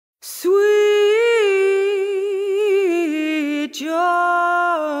Sweet Georgia,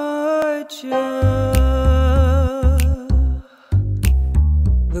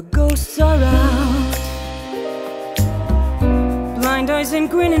 the ghosts are out, blind eyes and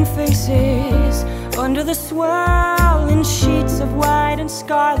grinning faces under the swirling sheets of white and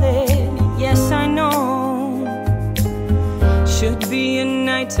scarlet. Yes, I know, should be a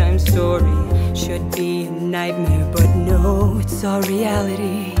nighttime story, should be a nightmare, but no, it's our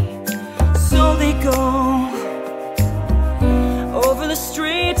reality. So they go over the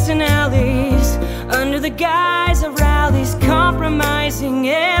streets and alleys under the guise of rallies, compromising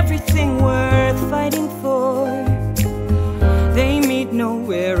everything worth fighting for. They meet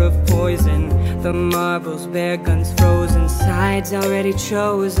nowhere of poison, the marbles bare, guns frozen, sides already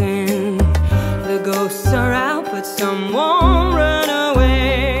chosen. The ghosts are out, but some won't run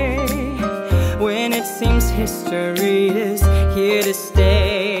away when it seems history is here to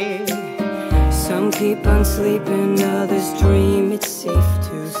stay. Some keep on sleeping, others dream it's safe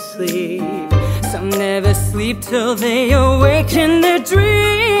to sleep. Some never sleep till they awaken their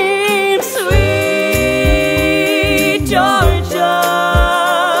dreams. Sweet Georgia,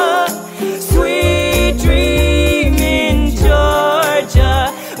 sweet dream in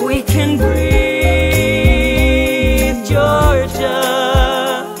Georgia, we can breathe, Georgia.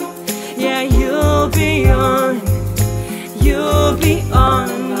 Yeah, you'll be on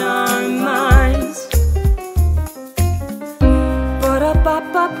our minds.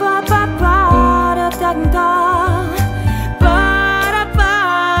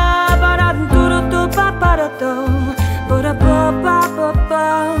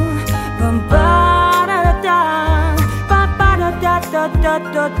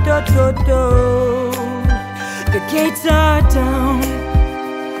 The gates are down,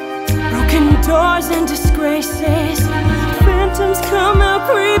 broken doors and disgraces. Phantoms come out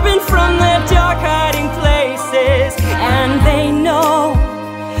creeping from their dark hiding places, and they know,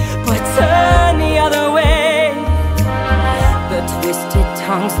 but turn the other way. The twisted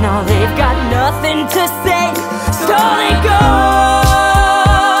tongues, now they've got nothing to say, so they go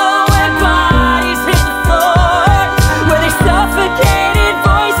where bodies hit the floor, where they suffocated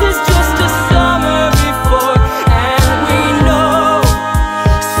voices just a summer before. And we know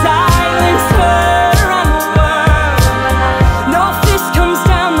silence heard around the world. No fist comes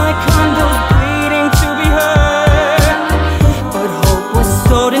down like condos bleeding to be heard, but hope was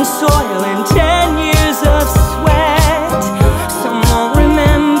sowed in soil and 10 years of sweat. Some won't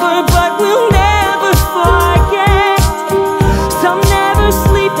remember, but we'll never forget. Some never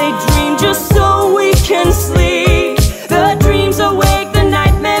sleep, they dream just so we can sleep.